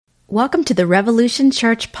Welcome to the Revolution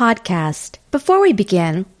Church podcast. Before we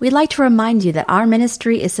begin, we'd like to remind you that our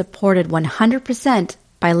ministry is supported 100%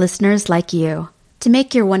 by listeners like you. To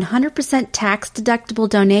make your 100% tax-deductible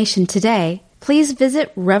donation today, please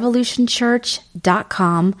visit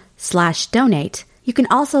revolutionchurch.com/donate. You can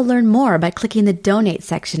also learn more by clicking the donate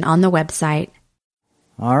section on the website.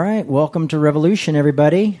 All right, welcome to Revolution,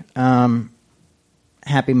 everybody.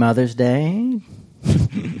 Happy Mother's Day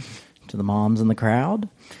to the moms in the crowd.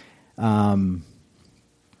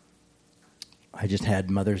 I just had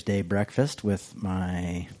Mother's Day breakfast with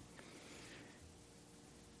my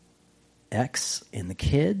ex and the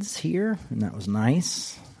kids here, and that was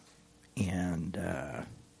nice. And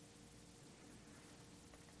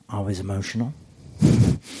always emotional,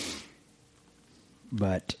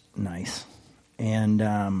 but nice.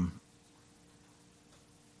 And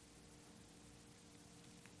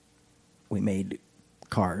we made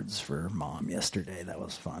cards for Mom yesterday. That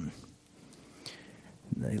was fun.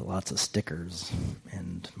 Lots of stickers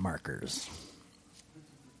and markers.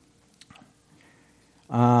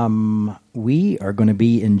 We are going to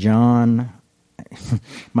be in John,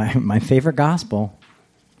 my favorite gospel.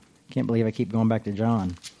 Can't believe I keep going back to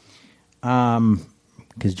John.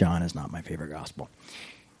 Because John is not my favorite gospel.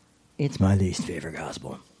 It's my least favorite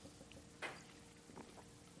gospel.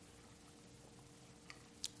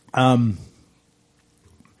 What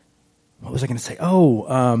was I going to say?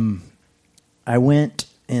 I went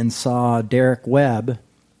and saw Derek Webb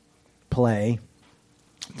play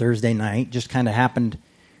Thursday night. Just kind of happened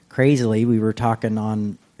crazily. We were talking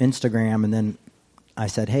on Instagram, and then I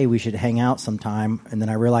said, hey, we should hang out sometime. And then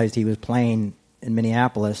I realized he was playing in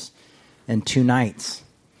Minneapolis in 2 nights.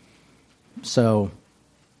 So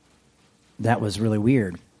that was really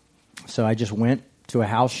weird. So I just went to a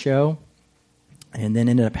house show and then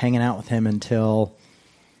ended up hanging out with him until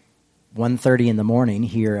 1:30 in the morning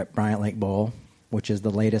here at Bryant Lake Bowl, which is the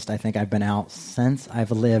latest I think I've been out since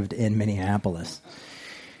I've lived in Minneapolis.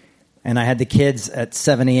 And I had the kids at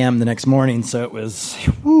 7 a.m. the next morning, so it was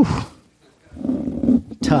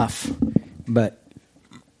tough. But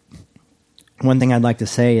one thing I'd like to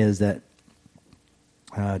say is that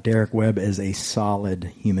Derek Webb is a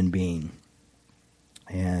solid human being.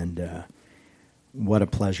 And what a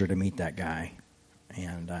pleasure to meet that guy.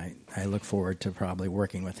 And I look forward to probably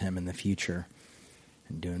working with him in the future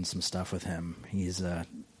and doing some stuff with him. He's an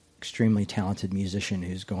extremely talented musician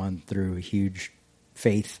who's gone through a huge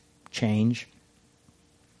faith change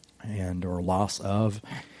or loss of.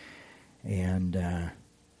 And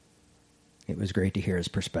it was great to hear his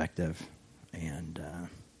perspective and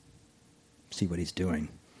see what he's doing.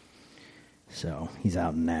 So he's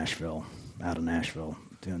out of Nashville,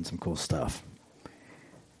 doing some cool stuff.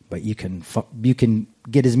 But you can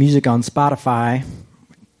get his music on Spotify,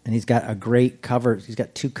 and he's got a great cover. He's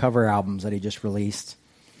got 2 cover albums that he just released,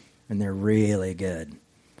 and they're really good.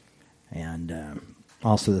 And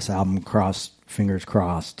also this album, Fingers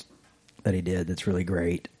Crossed, that he did, that's really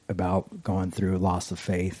great about going through loss of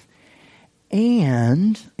faith.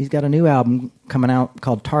 And he's got a new album coming out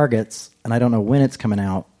called Targets, and I don't know when it's coming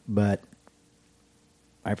out, but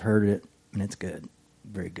I've heard it, and it's good,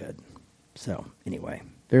 very good. So anyway,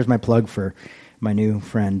 there's my plug for my new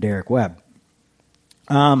friend, Derek Webb.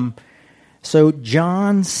 So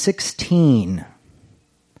John 16.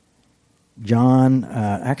 John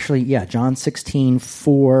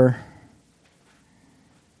 16:4.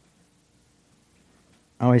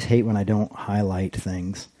 I always hate when I don't highlight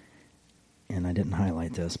things. And I didn't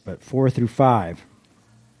highlight this, but 4 through 5.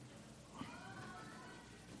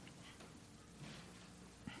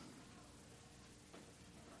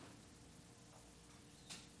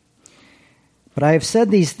 But I have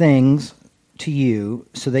said these things to you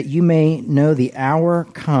so that you may know the hour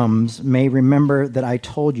comes, may remember that I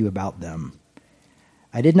told you about them.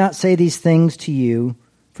 I did not say these things to you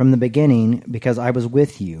from the beginning because I was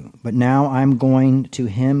with you, but now I am going to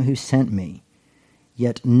him who sent me.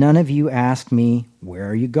 Yet none of you asked me, where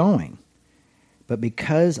are you going? But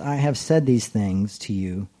because I have said these things to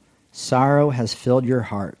you, sorrow has filled your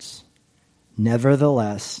hearts.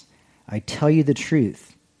 Nevertheless, I tell you the truth.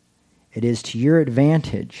 It is to your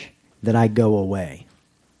advantage that I go away.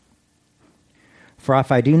 For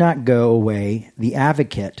if I do not go away, the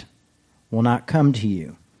advocate will not come to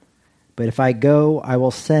you. But if I go, I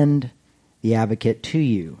will send the advocate to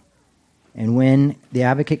you. And when the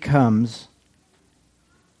advocate comes,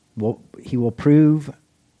 he will prove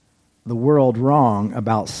the world wrong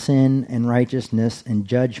about sin and righteousness and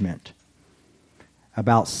judgment.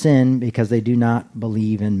 About sin because they do not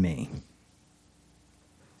believe in me.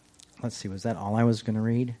 Let's see, was that all I was going to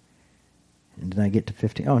read? And did I get to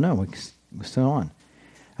 15? Oh, no, we're still on.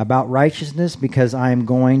 About righteousness, because I am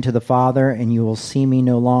going to the Father, and you will see me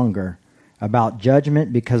no longer. About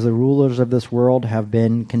judgment, because the rulers of this world have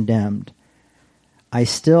been condemned. I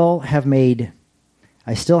still have many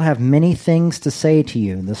things to say to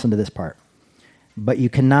you. Listen to this part. But you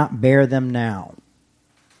cannot bear them now.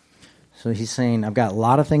 So he's saying, I've got a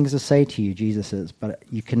lot of things to say to you, Jesus is, but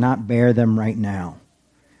you cannot bear them right now.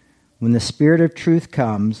 When the Spirit of truth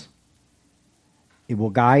comes, it will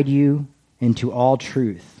guide you into all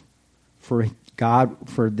truth. For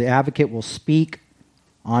the advocate will speak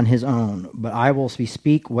on his own, but I will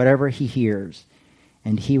speak whatever he hears,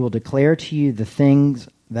 and he will declare to you the things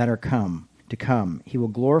that are to come. He will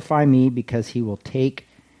glorify me because he will take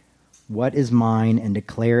what is mine and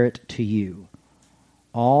declare it to you.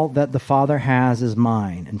 All that the Father has is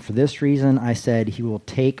mine, and for this reason I said he will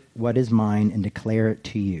take what is mine and declare it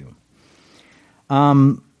to you.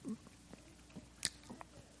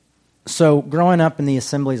 So growing up in the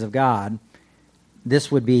Assemblies of God,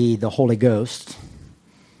 this would be the Holy Ghost,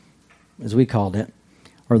 as we called it,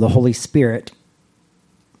 or the Holy Spirit,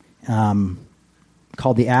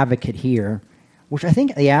 called the advocate here, which I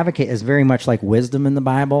think the advocate is very much like wisdom in the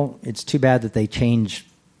Bible. It's too bad that they change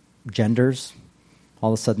genders.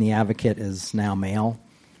 All of a sudden the advocate is now male,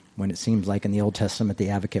 when it seems like in the Old Testament the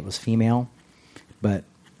advocate was female. But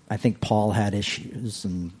I think Paul had issues,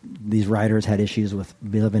 and these writers had issues with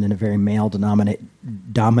living in a very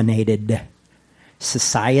male-dominated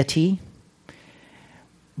society.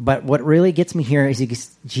 But what really gets me here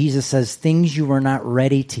is Jesus says, things you were not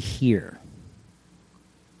ready to hear.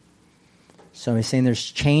 So he's saying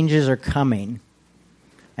there's changes are coming,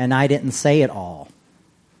 and I didn't say it all.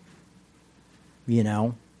 You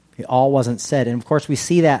know, it all wasn't said. And of course we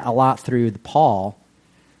see that a lot through Paul,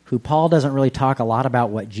 who Paul doesn't really talk a lot about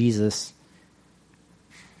what Jesus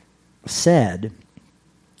said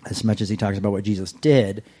as much as he talks about what Jesus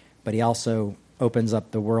did, but he also opens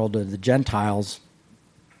up the world of the Gentiles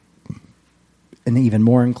and even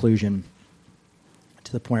more inclusion,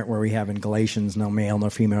 to the point where we have in Galatians, no male, no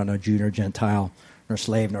female, no Jew, nor Gentile, nor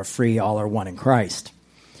slave, nor free, all are one in Christ.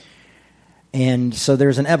 And so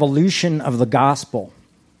there's an evolution of the gospel.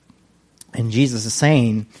 And Jesus is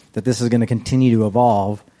saying that this is going to continue to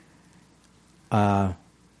evolve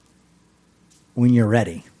when you're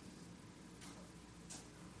ready.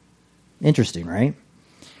 Interesting, right?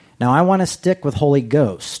 Now, I want to stick with Holy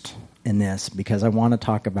Ghost in this because I want to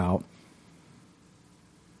talk about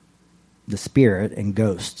the Spirit and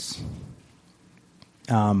ghosts.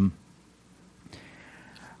 I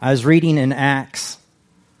was reading in Acts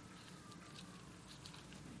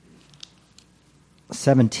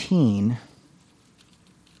 17,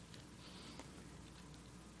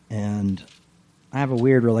 and I have a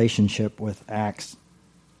weird relationship with Acts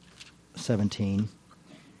 17.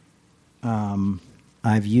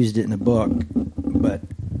 I've used it in the book, but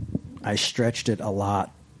I stretched it a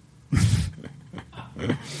lot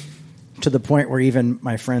to the point where even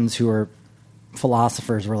my friends who are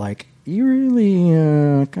philosophers were like, you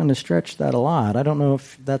really kind of stretched that a lot. I don't know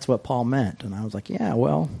if that's what Paul meant. And I was like, yeah,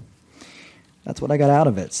 well, that's what I got out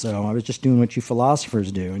of it. So I was just doing what you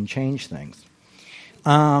philosophers do and change things.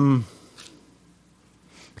 Because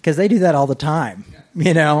they do that all the time,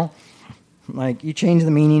 you know? Like, you change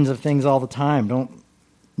the meanings of things all the time. Don't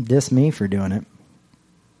diss me for doing it.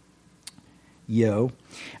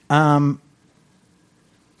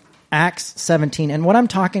 Acts 17. And what I'm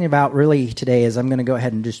talking about really today is I'm going to go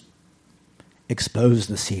ahead and just expose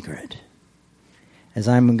the secret. As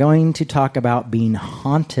I'm going to talk about being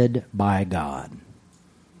haunted by God.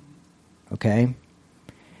 Okay?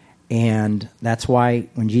 And that's why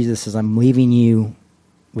when Jesus says, I'm leaving you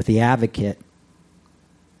with the advocate,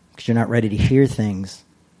 because you're not ready to hear things,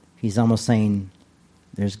 he's almost saying,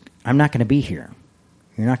 I'm not going to be here.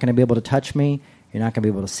 You're not going to be able to touch me. You're not going to be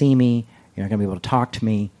able to see me. You're not going to be able to talk to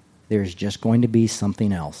me. There's just going to be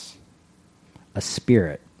something else. A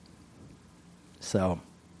spirit. So,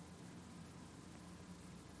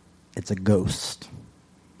 it's a ghost.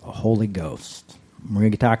 A Holy Ghost. We're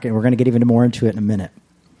going to get even more into it in a minute.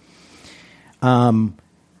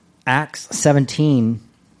 Acts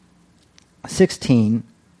 17:16.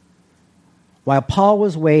 While Paul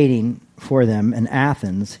was waiting for them in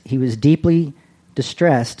Athens, he was deeply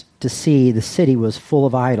distressed to see the city was full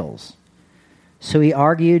of idols. So he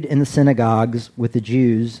argued in the synagogues with the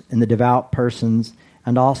Jews and the devout persons,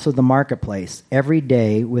 and also the marketplace, every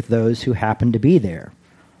day with those who happened to be there.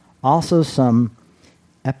 Also some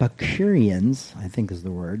Epicureans, I think is the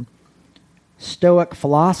word, Stoic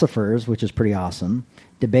philosophers, which is pretty awesome,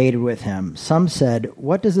 debated with him. Some said,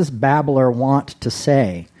 what does this babbler want to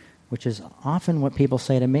say? Which is often what people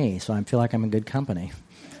say to me, so I feel like I'm in good company.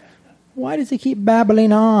 Why does he keep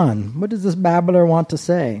babbling on? What does this babbler want to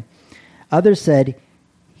say? Others said,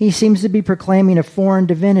 he seems to be proclaiming a foreign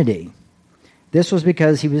divinity. This was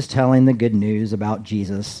because he was telling the good news about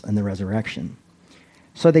Jesus and the resurrection.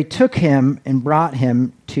 So they took him and brought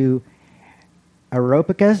him to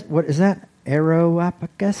Areopagus. What is that?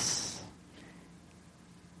 Areopagus?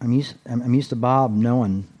 I'm used to Bob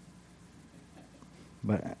knowing,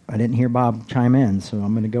 but I didn't hear Bob chime in, so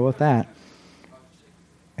I'm going to go with that.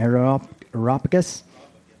 Areopagus,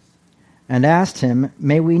 and asked him,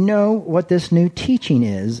 may we know what this new teaching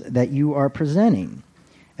is that you are presenting?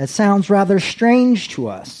 It sounds rather strange to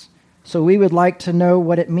us, so we would like to know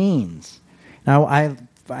what it means. Now,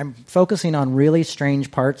 I'm focusing on really strange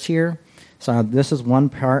parts here, so this is one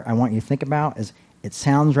part I want you to think about, is it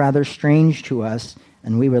sounds rather strange to us,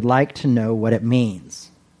 and we would like to know what it means.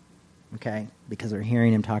 Okay? Because we're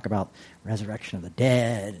hearing him talk about resurrection of the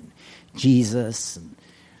dead, and Jesus, and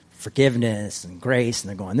forgiveness and grace, and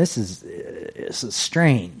they're going, this is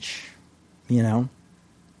strange, you know.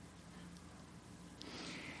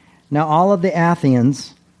 Now all of the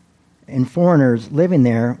Athenians and foreigners living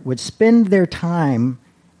there would spend their time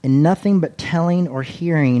in nothing but telling or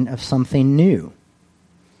hearing of something new,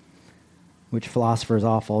 which philosophers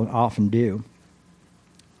often do.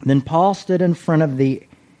 Then Paul stood in front of the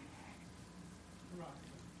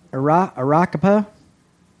Areopagus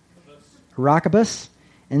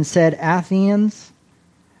and said, Athenians,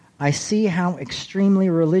 I see how extremely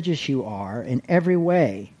religious you are in every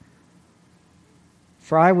way.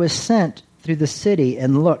 For I was sent through the city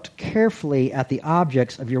and looked carefully at the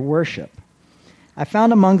objects of your worship. I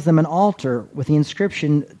found amongst them an altar with the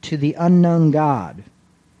inscription, to the unknown God.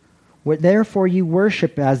 What therefore you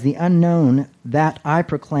worship as the unknown, that I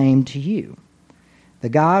proclaim to you. The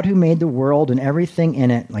God who made the world and everything in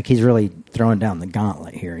it, like he's really throwing down the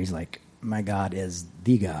gauntlet here. He's like, my God is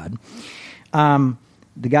the God.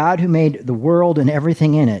 The God who made the world and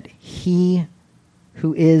everything in it, he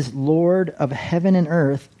who is Lord of heaven and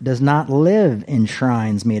earth, does not live in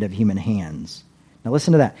shrines made of human hands. Now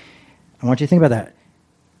listen to that. I want you to think about that.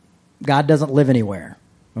 God doesn't live anywhere,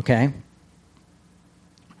 okay?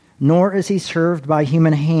 Nor is he served by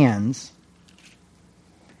human hands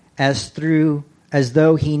as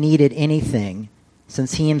though he needed anything,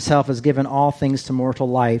 since he himself has given all things to mortal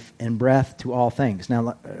life and breath to all things.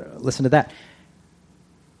 Now, listen to that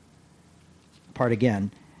part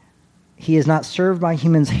again. He is not served by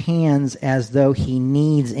humans' hands as though he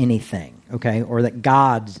needs anything, okay, or that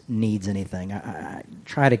God needs anything. I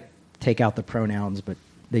try to take out the pronouns, but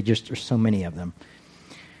there's so many of them.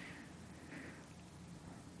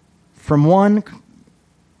 From one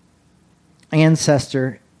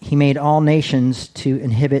ancestor, he made all nations to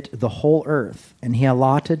inhabit the whole earth, and he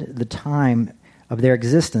allotted the time of their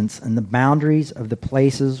existence and the boundaries of the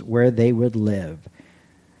places where they would live,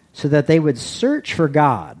 so that they would search for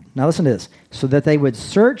God. Now listen to this. So that they would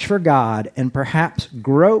search for God and perhaps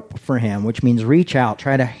grope for him, which means reach out,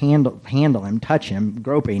 try to handle him, touch him,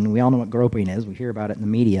 groping. We all know what groping is. We hear about it in the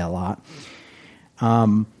media a lot.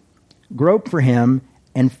 Grope for him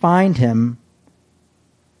and find him,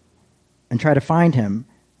 and try to find him,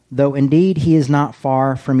 though indeed he is not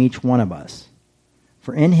far from each one of us.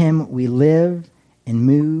 For in him we live and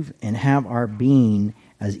move and have our being,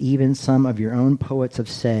 as even some of your own poets have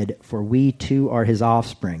said, for we too are his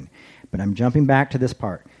offspring. But I'm jumping back to this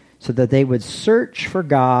part. So that they would search for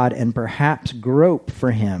God and perhaps grope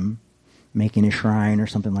for him, making a shrine or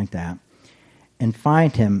something like that, and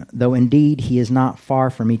find him, though indeed he is not far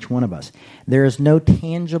from each one of us. There is no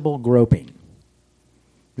tangible groping.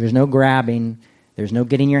 There's no grabbing. There's no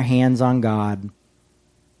getting your hands on God.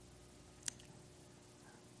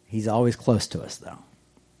 He's always close to us, though.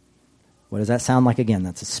 What does that sound like again?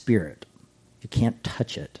 That's a spirit. You can't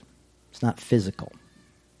touch it. It's not physical.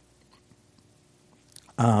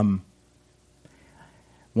 One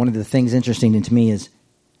of the things interesting to me is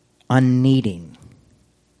unneeding,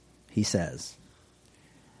 he says.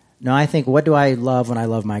 Now, I think, what do I love when I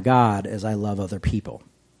love my God as I love other people?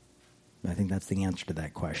 I think that's the answer to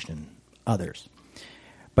that question. Others.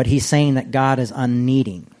 But he's saying that God is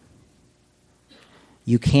unneeding.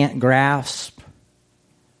 You can't grasp,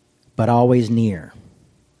 but always near.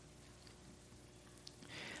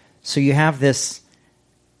 So you have this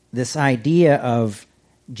idea of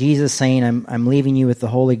Jesus saying, I'm leaving you with the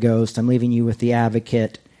Holy Ghost, I'm leaving you with the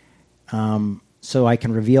advocate, so I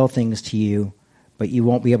can reveal things to you, but you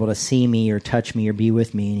won't be able to see me or touch me or be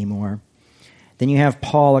with me anymore. Then you have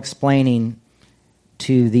Paul explaining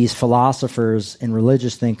to these philosophers and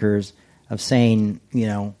religious thinkers of saying, you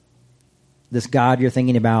know, this God you're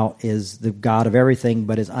thinking about is the God of everything,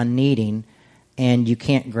 but is unneeding, and you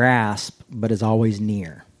can't grasp, but is always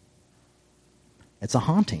near. It's a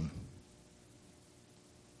haunting.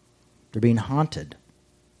 They're being haunted.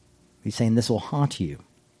 He's saying this will haunt you.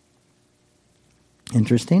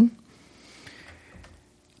 Interesting.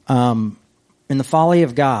 In The Folly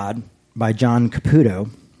of God by John Caputo,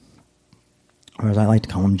 or as I like to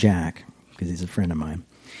call him, Jack, because he's a friend of mine.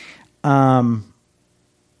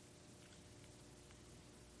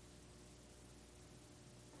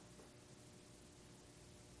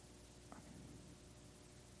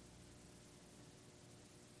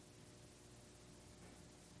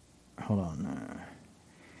 Hold on.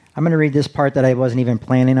 I'm going to read this part that I wasn't even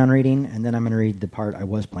planning on reading, and then I'm going to read the part I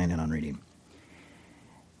was planning on reading.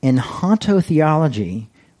 In hontotheology,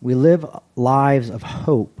 we live lives of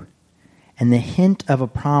hope and the hint of a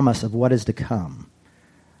promise of what is to come,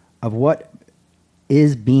 of what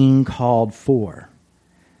is being called for,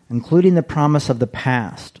 including the promise of the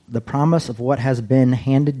past, the promise of what has been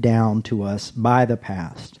handed down to us by the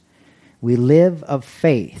past. We live of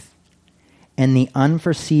faith and the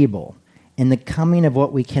unforeseeable, in the coming of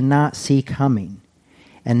what we cannot see coming.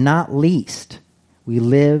 And not least, we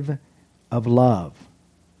live of love.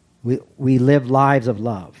 We live lives of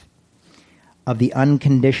love, of the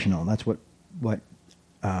unconditional. That's what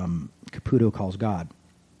Caputo calls God.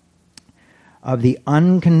 Of the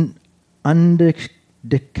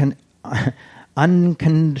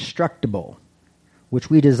unconstructible, which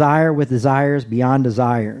we desire with desires beyond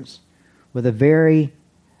desires, with a very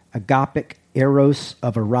agapic eros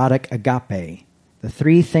of erotic agape. The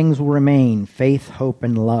three things will remain: faith, hope,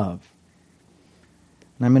 and love.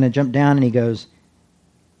 And I'm going to jump down, and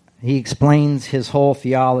he explains his whole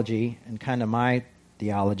theology and kind of my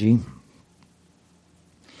theology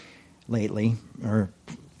lately, or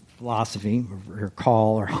philosophy, or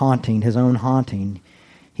call, or haunting, his own haunting.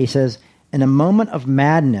 He says, in a moment of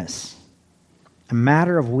madness, a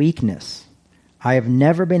matter of weakness, I have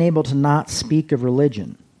never been able to not speak of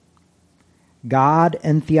religion. God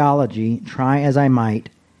and theology, try as I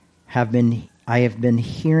might, I have been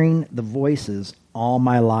hearing the voices all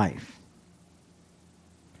my life.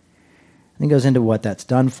 And he goes into what that's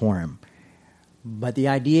done for him. But the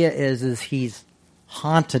idea is he's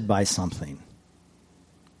haunted by something.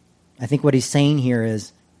 I think what he's saying here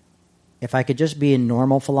is, if I could just be a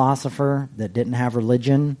normal philosopher that didn't have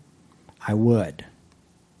religion, I would.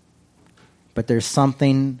 But there's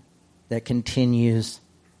something that continues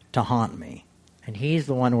to haunt me. And he's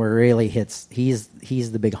the one where it really hits. He's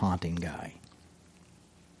the big haunting guy.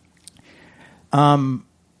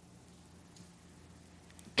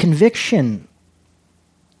 Conviction,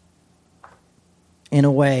 in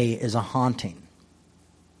a way, is a haunting.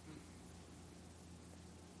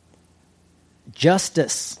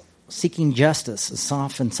 Justice, seeking justice, is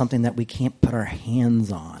often something that we can't put our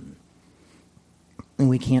hands on. And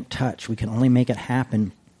we can't touch. We can only make it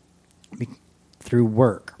happen through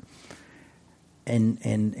work.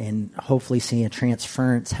 And hopefully see a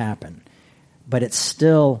transference happen. But it's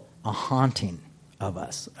still a haunting of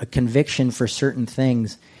us. A conviction for certain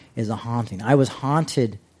things is a haunting. I was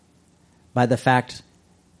haunted by the fact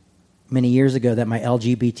many years ago that my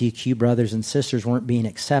LGBTQ brothers and sisters weren't being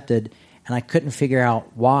accepted, and I couldn't figure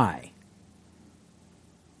out why.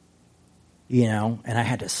 And I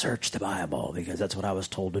had to search the Bible because that's what I was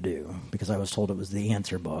told to do, because I was told it was the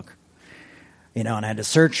answer book. And I had to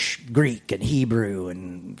search Greek and Hebrew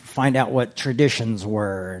and find out what traditions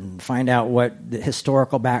were and find out what the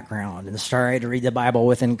historical background, and started to read the Bible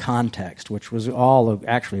within context, which was all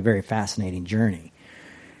actually a very fascinating journey.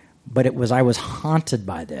 But I was haunted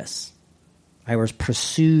by this. I was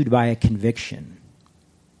pursued by a conviction.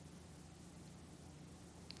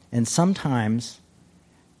 And sometimes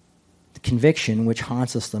the conviction, which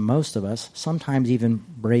haunts us the most of us, sometimes even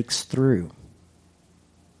breaks through.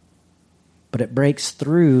 But it breaks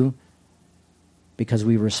through because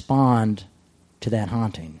we respond to that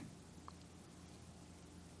haunting.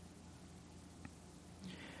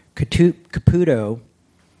 Caputo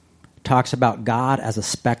talks about God as a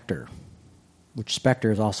specter, which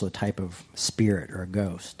specter is also a type of spirit or a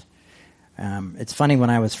ghost. It's funny, when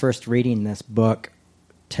I was first reading this book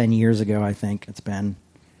 10 years ago, I think it's been,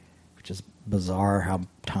 which is bizarre how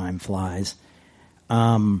time flies,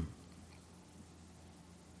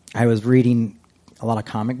 I was reading a lot of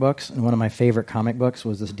comic books, and one of my favorite comic books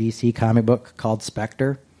was this DC comic book called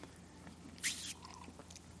Spectre,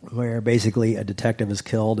 where basically a detective is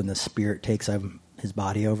killed and the spirit takes his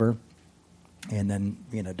body over and then,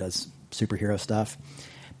 does superhero stuff.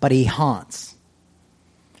 But he haunts.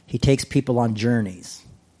 He takes people on journeys.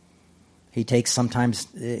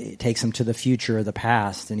 Sometimes it takes them to the future or the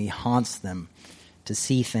past, and he haunts them to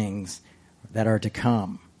see things that are to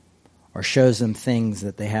come, or shows them things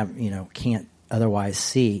that they have, can't otherwise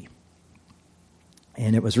see.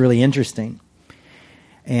 And it was really interesting.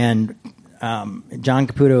 And John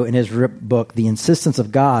Caputo, in his book, The Insistence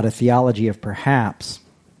of God, A Theology of Perhaps,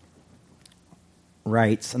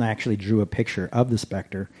 writes, and I actually drew a picture of the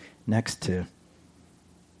specter next to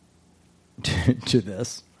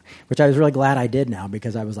this, which I was really glad I did now,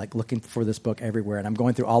 because I was like looking for this book everywhere, and I'm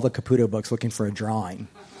going through all the Caputo books looking for a drawing.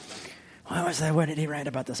 What was that? What did he write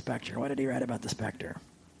about the specter? What did he write about the specter?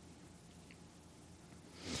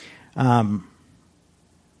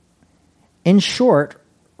 In short,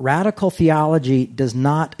 radical theology does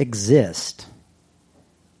not exist.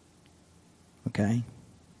 Okay?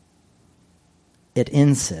 It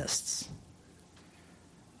insists.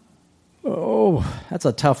 Oh, that's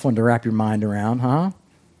a tough one to wrap your mind around, huh?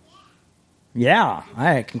 Yeah,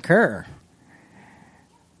 I concur.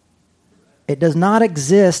 It does not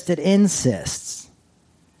exist, it insists.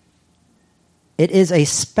 It is a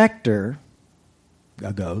specter,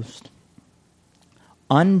 a ghost,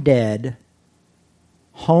 undead,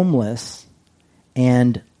 homeless,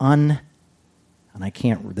 and I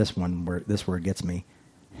can't, this word gets me,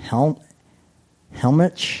 Heimlich,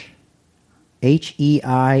 Heimlich,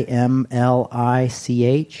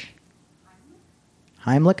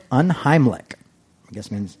 Heimlich, unheimlich,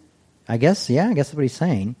 I guess that's what he's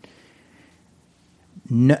saying.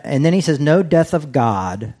 No, and then he says, no death of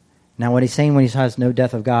God. Now, what he's saying when he says no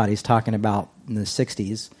death of God, he's talking about in the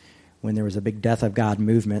 60s, when there was a big death of God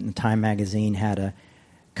movement, and Time magazine had a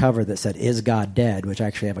cover that said, "Is God dead?" which I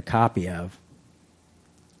actually have a copy of.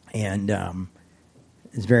 And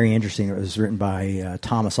it's very interesting. It was written by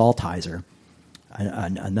Thomas Altizer,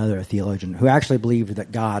 another theologian, who actually believed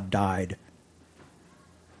that God died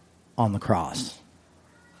on the cross.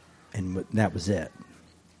 And that was it.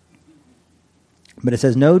 But it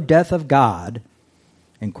says, no death of God,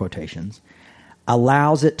 in quotations,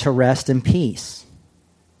 allows it to rest in peace.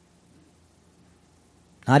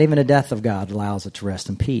 Not even a death of God allows it to rest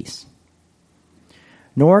in peace.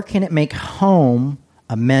 Nor can it make home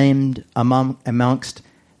amongst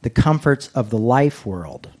the comforts of the life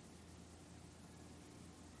world.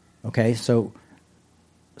 Okay, so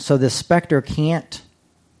the specter can't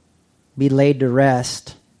be laid to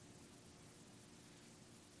rest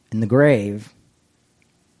in the grave,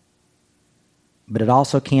 but it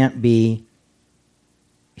also can't be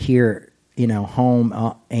here,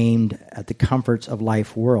 home aimed at the comforts of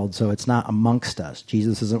life world. So it's not amongst us.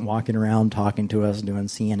 Jesus isn't walking around talking to us, doing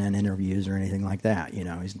CNN interviews or anything like that. He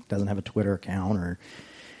doesn't have a Twitter account or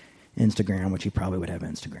Instagram, which he probably would have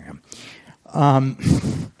Instagram.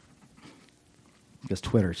 Because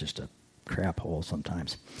Twitter is just a crap hole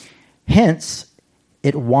sometimes. Hence,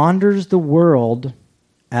 it wanders the world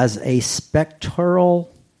as a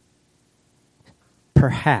spectral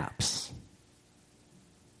perhaps.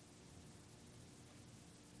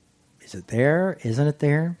 Is it there? Isn't it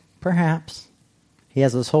there? Perhaps. He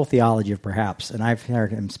has this whole theology of perhaps, and I've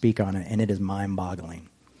heard him speak on it, and it is mind-boggling.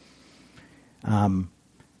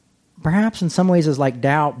 Perhaps in some ways is like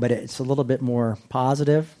doubt, but it's a little bit more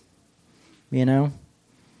positive,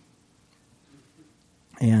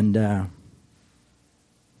 And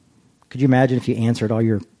could you imagine if you answered all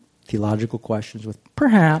your theological questions with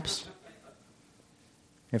perhaps?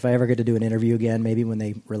 If I ever get to do an interview again, maybe when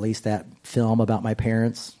they release that film about my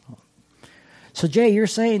parents. So, Jay, you're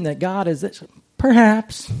saying that God is this?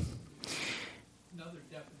 Perhaps. Another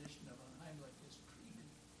definition of unheimlich is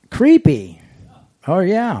creepy. Creepy? Yeah. Oh,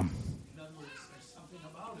 yeah. In other words, there's something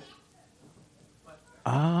about it. But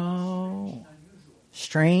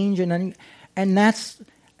strange and unusual. And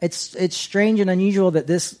it's strange and unusual that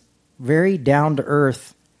this very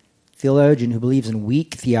down-to-earth theologian who believes in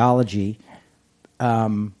weak theology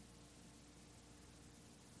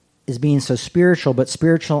is being so spiritual, but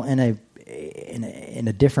spiritual in a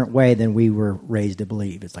different way than we were raised to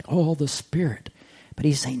believe. It's like, oh, the spirit. But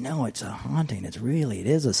he's saying, no, it's a haunting. It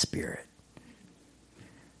is a spirit.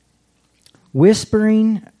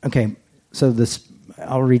 Whispering, okay, so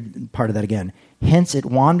I'll read part of that again. Hence, it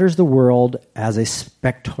wanders the world as a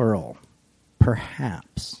spectral,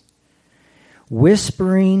 perhaps,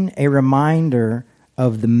 whispering a reminder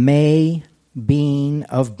of the may being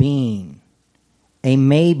of being, a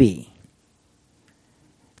maybe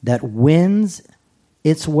that wins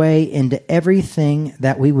its way into everything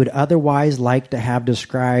that we would otherwise like to have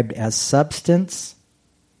described as substance,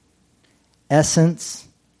 essence,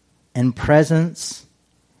 and presence,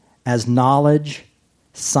 as knowledge,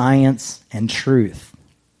 science, and truth.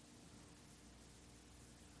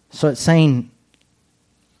 So it's saying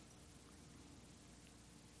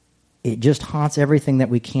it just haunts everything that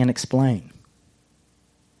we can't explain.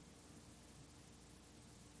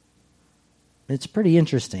 It's pretty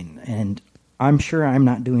interesting, and I'm sure I'm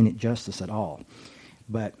not doing it justice at all,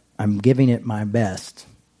 but I'm giving it my best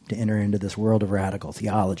to enter into this world of radical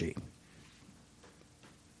theology.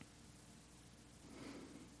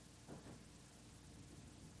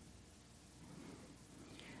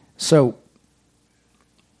 So,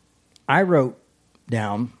 I wrote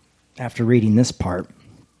down, after reading this part,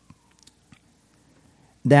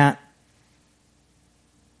 that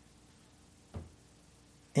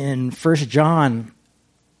in 1 John,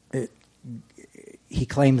 he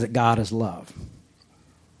claims that God is love.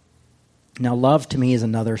 Now, love to me is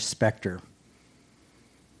another specter.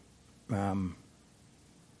 It's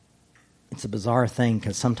a bizarre thing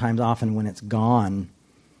because often when it's gone,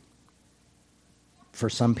 for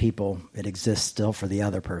some people, it exists still for the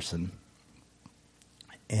other person,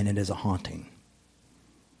 and it is a haunting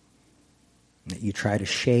that you try to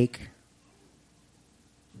shake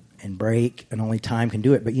and break, and only time can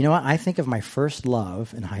do it. But you know what? I think of my first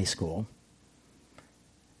love in high school,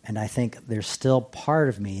 and I think there's still part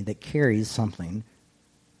of me that carries something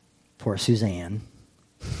for Suzanne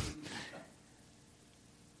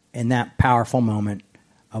in that powerful moment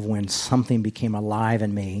of when something became alive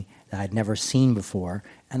in me that I'd never seen before,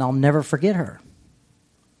 and I'll never forget her.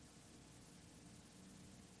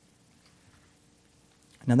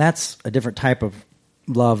 Now that's a different type of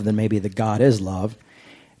love than maybe that God is love,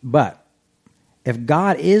 but if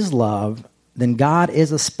God is love, then God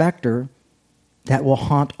is a specter that will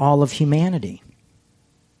haunt all of humanity.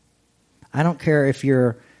 I don't care if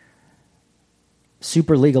you're a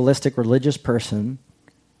super legalistic religious person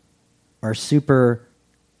or super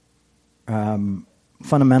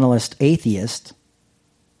fundamentalist atheist,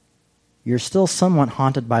 you're still somewhat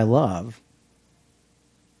haunted by love,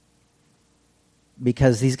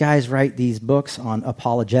 because these guys write these books on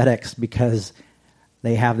apologetics because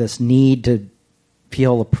they have this need to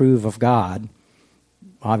feel approve of God.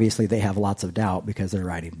 Obviously, they have lots of doubt because they're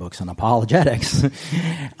writing books on apologetics.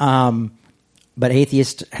 But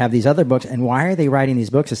atheists have these other books, and why are they writing these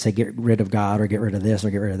books to say get rid of God or get rid of this or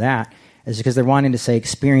get rid of that? Is because they're wanting to say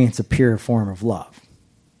experience a pure form of love.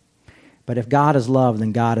 But if God is love,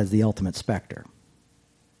 then God is the ultimate specter.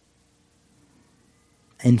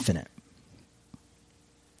 Infinite.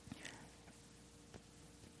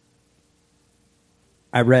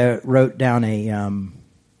 I wrote down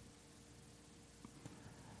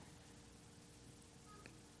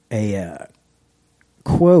a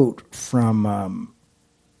quote from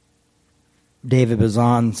David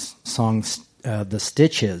Bazan's song The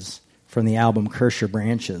Stitches from the album Curse Your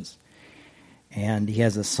Branches. And he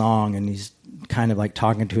has a song, and he's kind of like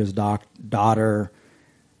talking to his daughter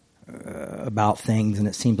about things, and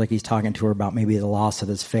it seems like he's talking to her about maybe the loss of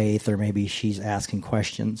his faith, or maybe she's asking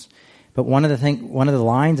questions. But one of the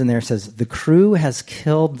lines in there says, "The crew has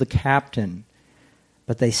killed the captain,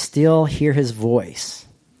 but they still hear his voice.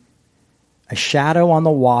 A shadow on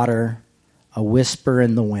the water, a whisper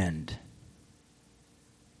in the wind."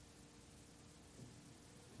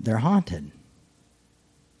 They're haunted.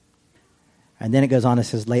 And then it goes on and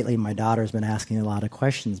says, "Lately my daughter's been asking a lot of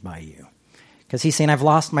questions by you." Because he's saying, I've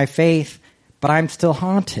lost my faith, but I'm still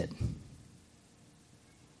haunted.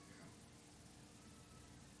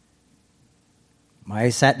 I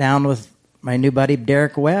sat down with my new buddy,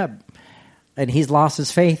 Derek Webb, and he's lost his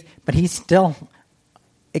faith, but he's still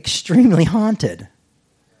extremely haunted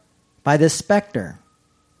by this specter.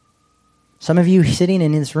 Some of you sitting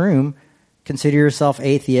in this room consider yourself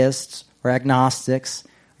atheists or agnostics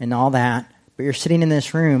and all that, but you're sitting in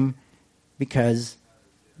this room because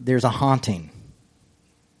there's a haunting.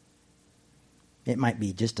 It might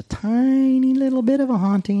be just a tiny little bit of a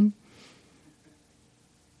haunting,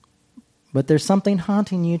 but there's something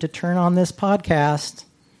haunting you to turn on this podcast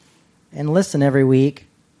and listen every week.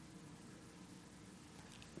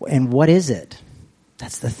 And what is it?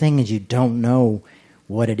 That's the thing, is you don't know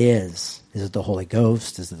what it is. Is it the Holy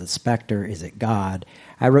Ghost? Is it the specter? Is it God?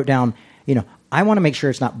 I wrote down, I want to make sure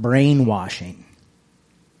it's not brainwashing.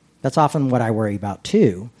 That's often what I worry about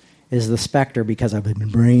too, is the specter, because I've been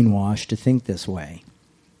brainwashed to think this way.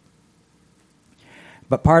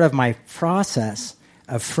 But part of my process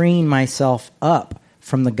of freeing myself up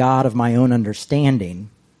from the God of my own understanding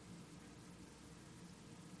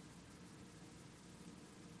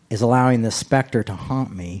is allowing the specter to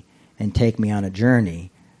haunt me and take me on a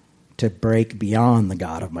journey to break beyond the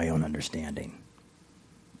God of my own understanding.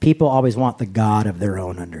 People always want the God of their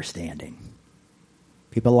own understanding.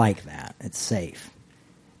 People like that. It's safe.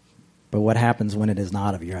 But what happens when it is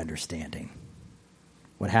not of your understanding?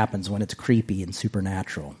 What happens when it's creepy and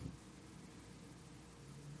supernatural?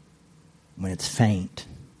 When it's faint?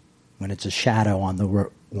 When it's a shadow on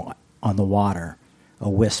on the water, a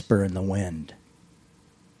whisper in the wind.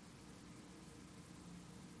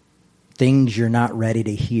 Things you're not ready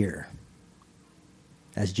to hear,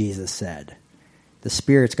 as Jesus said. The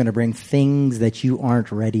Spirit's going to bring things that you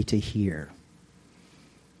aren't ready to hear.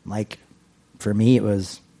 Like, for me, it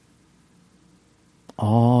was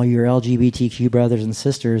all your LGBTQ brothers and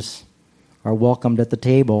sisters are welcomed at the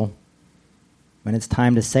table when it's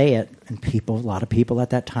time to say it. And a lot of people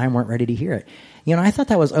at that time weren't ready to hear it. You know, I thought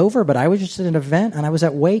that was over, but I was just at an event, and I was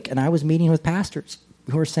at Wake, and I was meeting with pastors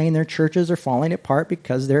who are saying their churches are falling apart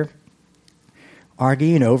because they're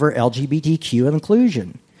arguing over LGBTQ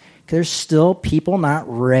inclusion. There's still people not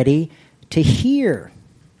ready to hear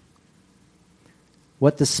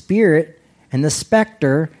what the Spirit and the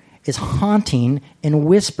specter is haunting and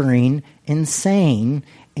whispering and saying.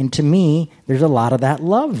 And to me, there's a lot of that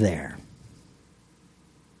love there.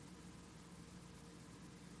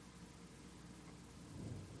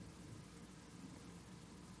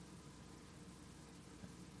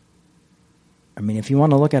 I mean, if you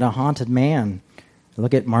want to look at a haunted man,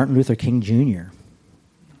 look at Martin Luther King Jr.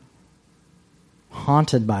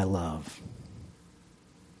 Haunted by love.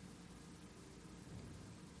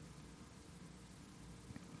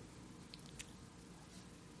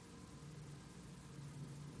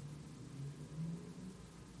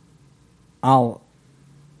 I'll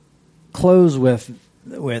close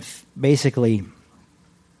with basically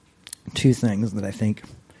two things that I think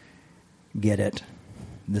get it,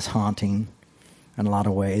 this haunting in a lot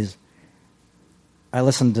of ways. I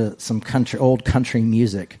listened to some old country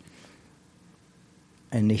music,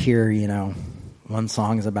 and to hear, you know, one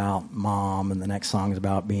song is about mom, and the next song is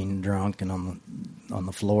about being drunk and on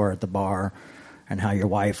the floor at the bar, and how your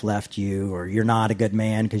wife left you, or you're not a good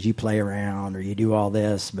man because you play around, or you do all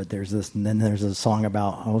this. But there's this, and then there's a song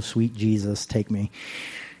about, oh, sweet Jesus, take me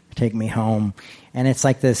home, and it's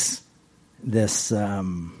like this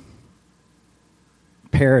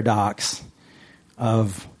paradox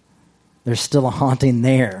of there's still a haunting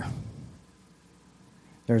there.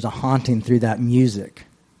 There's a haunting through that music,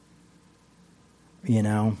 you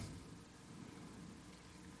know.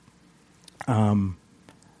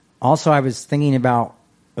 Also, I was thinking about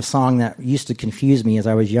a song that used to confuse me as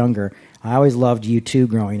I was younger. I always loved U2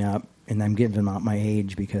 growing up, and I'm giving out my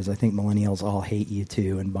age because I think millennials all hate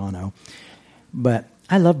U2 and Bono. But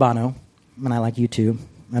I love Bono, and I like U2.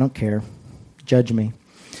 I don't care. Judge me.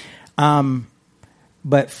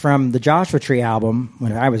 But from the Joshua Tree album,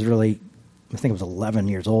 when I think it was 11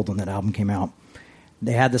 years old when that album came out,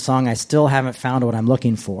 they had the song, I Still Haven't Found What I'm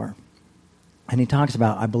Looking For. And he talks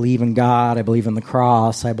about, I believe in God, I believe in the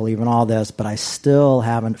cross, I believe in all this, but I still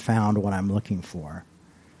haven't found what I'm looking for.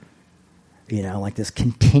 You know, like this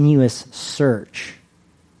continuous search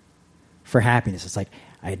for happiness. It's like,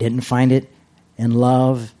 I didn't find it in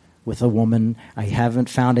love with a woman. I haven't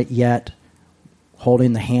found it yet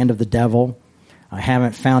holding the hand of the devil. I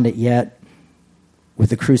haven't found it yet with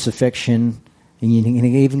the crucifixion. And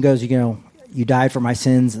he even goes, you know, you died for my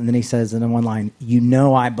sins. And then he says in one line, you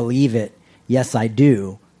know I believe it. Yes, I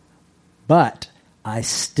do. But I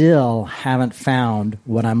still haven't found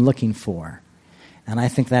what I'm looking for. And I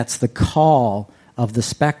think that's the call of the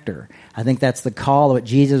specter. I think that's the call of what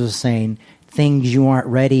Jesus was saying, things you aren't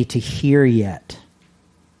ready to hear yet.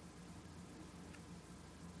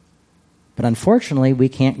 But unfortunately, we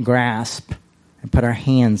can't grasp and put our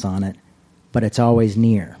hands on it, but it's always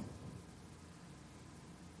near.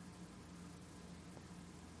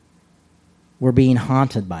 We're being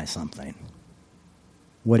haunted by something.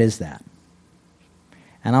 What is that?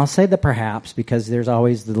 And I'll say the perhaps because there's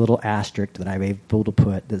always the little asterisk that I'm able to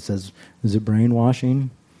put that says, is it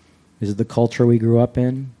brainwashing? Is it the culture we grew up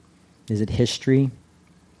in? Is it history?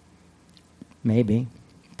 Maybe.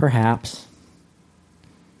 Perhaps.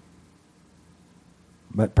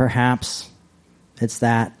 But perhaps it's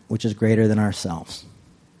that which is greater than ourselves.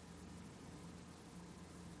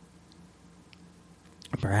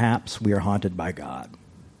 Perhaps we are haunted by God,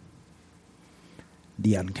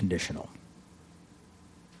 the unconditional.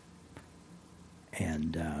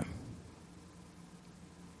 And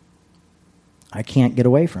I can't get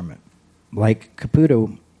away from it. Like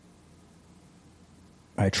Caputo,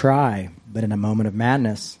 I try, but in a moment of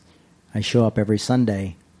madness, I show up every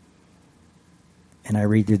Sunday and I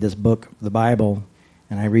read through this book, the Bible,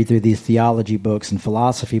 and I read through these theology books and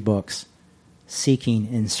philosophy books, seeking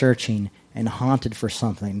and searching and haunted for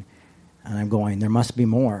something. And I'm going, there must be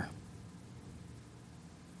more.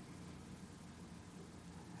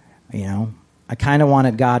 You know, I kind of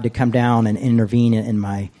wanted God to come down and intervene in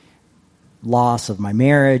my loss of my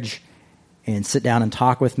marriage and sit down and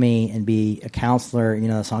talk with me and be a counselor. You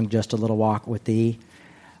know, the song, Just a Little Walk with Thee.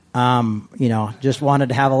 Just wanted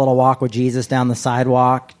to have a little walk with Jesus down the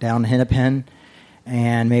sidewalk, down Hennepin,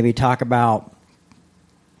 and maybe talk about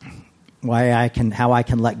how I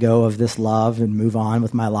can let go of this love and move on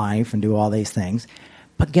with my life and do all these things.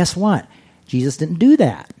 But guess what? Jesus didn't do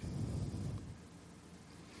that.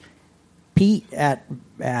 Pete at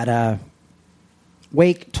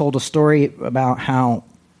Wake told a story about how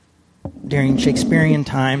during Shakespearean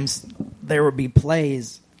times there would be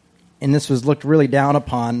plays, and this was looked really down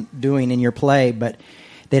upon doing in your play, but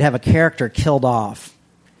they'd have a character killed off.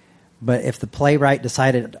 But if the playwright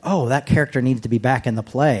decided, that character needs to be back in the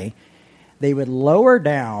play, they would lower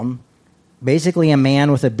down basically a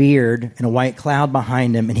man with a beard and a white cloud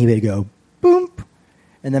behind him, and he would go, boom,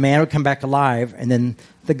 and the man would come back alive, and then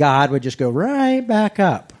the god would just go right back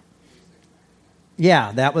up.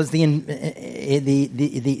 Yeah, that was the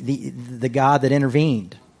god that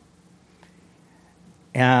intervened.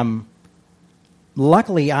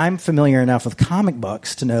 Luckily, I'm familiar enough with comic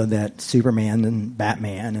books to know that Superman and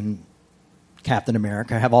Batman and Captain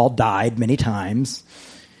America have all died many times,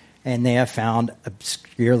 and they have found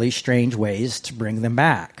obscurely strange ways to bring them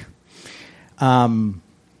back. And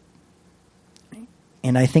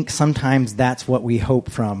I think sometimes that's what we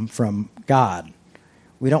hope from God.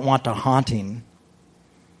 We don't want a haunting.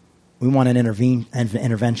 We want an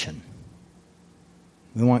intervention.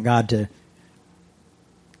 We want God to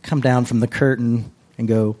come down from the curtain and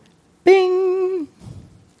go, bing!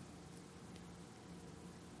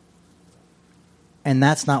 And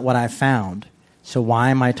that's not what I found. So why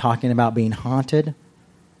am I talking about being haunted?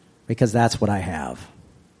 Because that's what I have.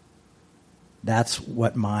 That's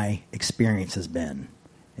what my experience has been,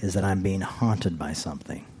 is that I'm being haunted by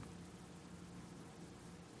something.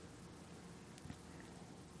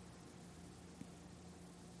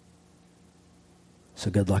 So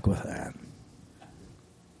good luck with that.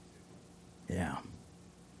 Yeah.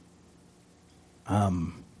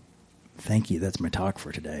 Thank you. That's my talk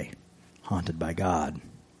for today. Haunted by God.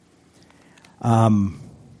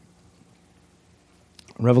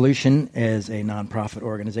 Revolution is a nonprofit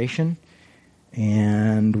organization,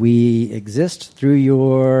 and we exist through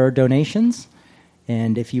your donations.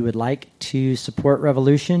 And if you would like to support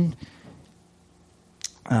Revolution,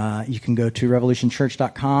 you can go to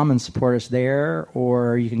revolutionchurch.com and support us there,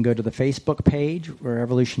 or you can go to the Facebook page, or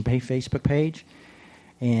Revolution Facebook page,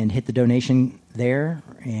 and hit the donation there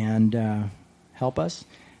and help us.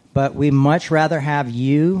 But we much rather have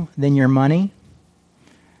you than your money.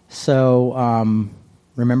 So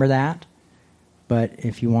remember that. But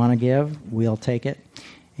if you want to give, we'll take it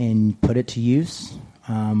and put it to use.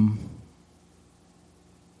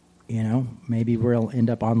 Maybe we'll end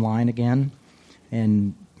up online again,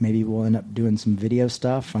 and maybe we'll end up doing some video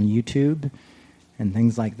stuff on YouTube and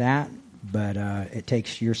things like that. But it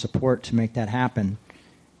takes your support to make that happen.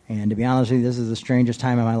 And to be honest with you, this is the strangest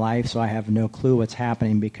time of my life, so I have no clue what's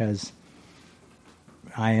happening, because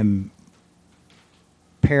I am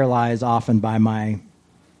paralyzed often by my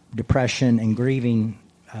depression and grieving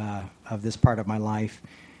of this part of my life,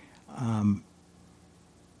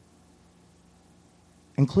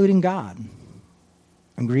 including God.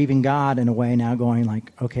 I'm grieving God in a way now, going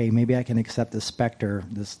like, okay, maybe I can accept this specter,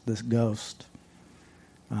 this ghost.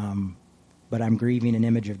 But I'm grieving an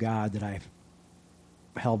image of God that I've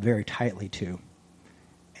held very tightly to,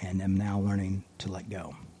 and am now learning to let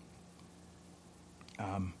go.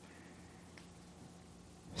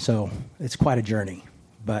 So it's quite a journey,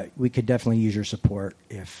 but we could definitely use your support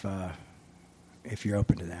if you're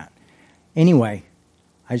open to that. Anyway,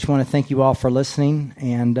 I just want to thank you all for listening,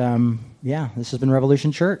 and this has been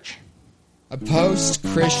Revolution Church. A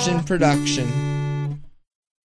post-Christian production.